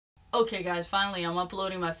Okay guys, finally I'm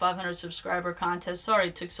uploading my 500 subscriber contest. Sorry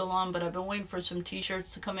it took so long, but I've been waiting for some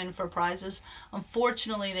t-shirts to come in for prizes.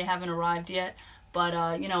 Unfortunately, they haven't arrived yet,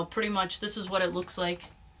 but you know, pretty much this is what it looks like.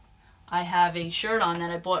 I have a shirt on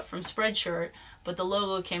that I bought from Spreadshirt, but the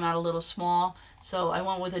logo came out a little small, so I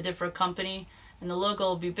went with a different company, and the logo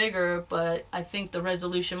will be bigger, but I think the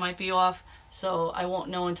resolution might be off, so I won't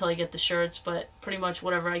know until I get the shirts, but pretty much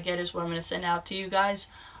whatever I get is what I'm going to send out to you guys.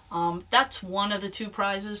 That's one of the two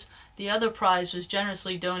prizes. The other prize was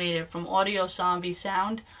generously donated from Audio Zombie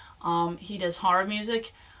Sound. He does horror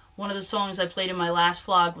music. One of the songs I played in my last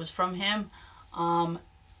vlog was from him.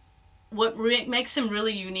 What makes him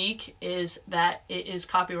really unique is that it is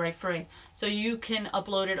copyright free. So you can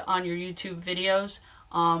upload it on your YouTube videos.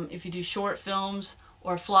 If you do short films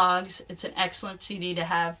or vlogs, it's an excellent CD to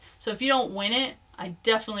have. So if you don't win it, I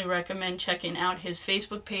definitely recommend checking out his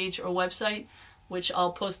Facebook page or website, which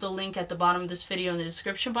I'll post a link at the bottom of this video in the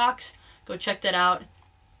description box. Go check that out.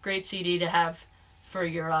 Great CD to have for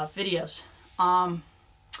your videos.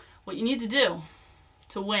 What you need to do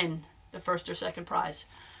to win the first or second prize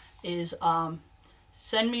is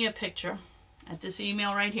send me a picture at this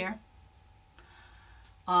email right here.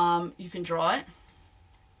 You can draw it,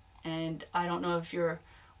 and I don't know if you're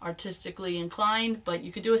artistically inclined, but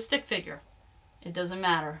you could do a stick figure. It doesn't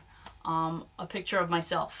matter. A picture of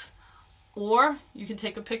myself. Or you can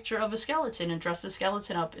take a picture of a skeleton and dress the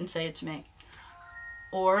skeleton up and say it's me.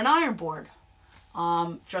 Or an iron board.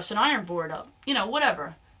 Dress an iron board up. You know,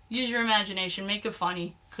 whatever. Use your imagination. Make it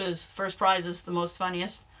funny, because first prize is the most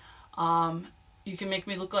funniest. You can make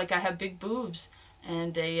me look like I have big boobs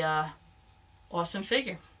and a awesome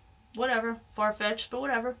figure. Whatever. Far-fetched, but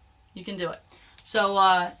whatever. You can do it.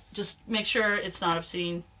 So just make sure it's not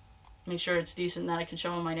obscene. Make sure it's decent that I can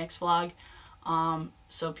show in my next vlog.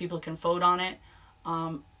 So people can vote on it.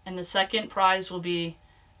 And the second prize will be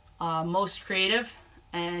most creative,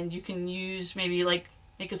 and you can use maybe like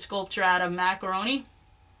make a sculpture out of macaroni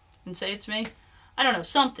and say it's me. I don't know,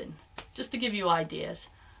 something just to give you ideas,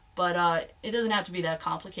 but it doesn't have to be that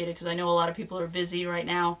complicated, because I know a lot of people are busy right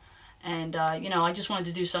now, and you know, I just wanted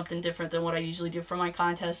to do something different than what I usually do for my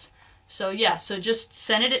contests. So yeah, so just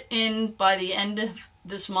send it in by the end of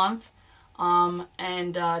this month.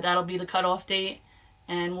 And that'll be the cutoff date,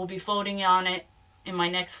 and we'll be voting on it in my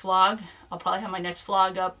next vlog. I'll probably have my next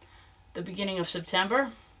vlog up the beginning of September,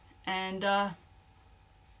 and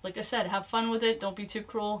like I said, have fun with it. Don't be too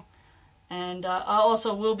cruel, and I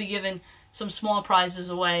also will be giving some small prizes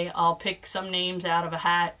away. I'll pick some names out of a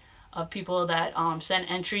hat of people that sent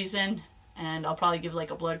entries in, and I'll probably give like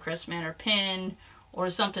a Bloodcrest Manor pin or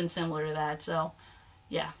something similar to that. So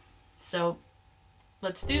yeah, so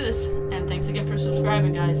let's do this, and thanks again for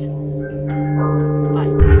subscribing, guys.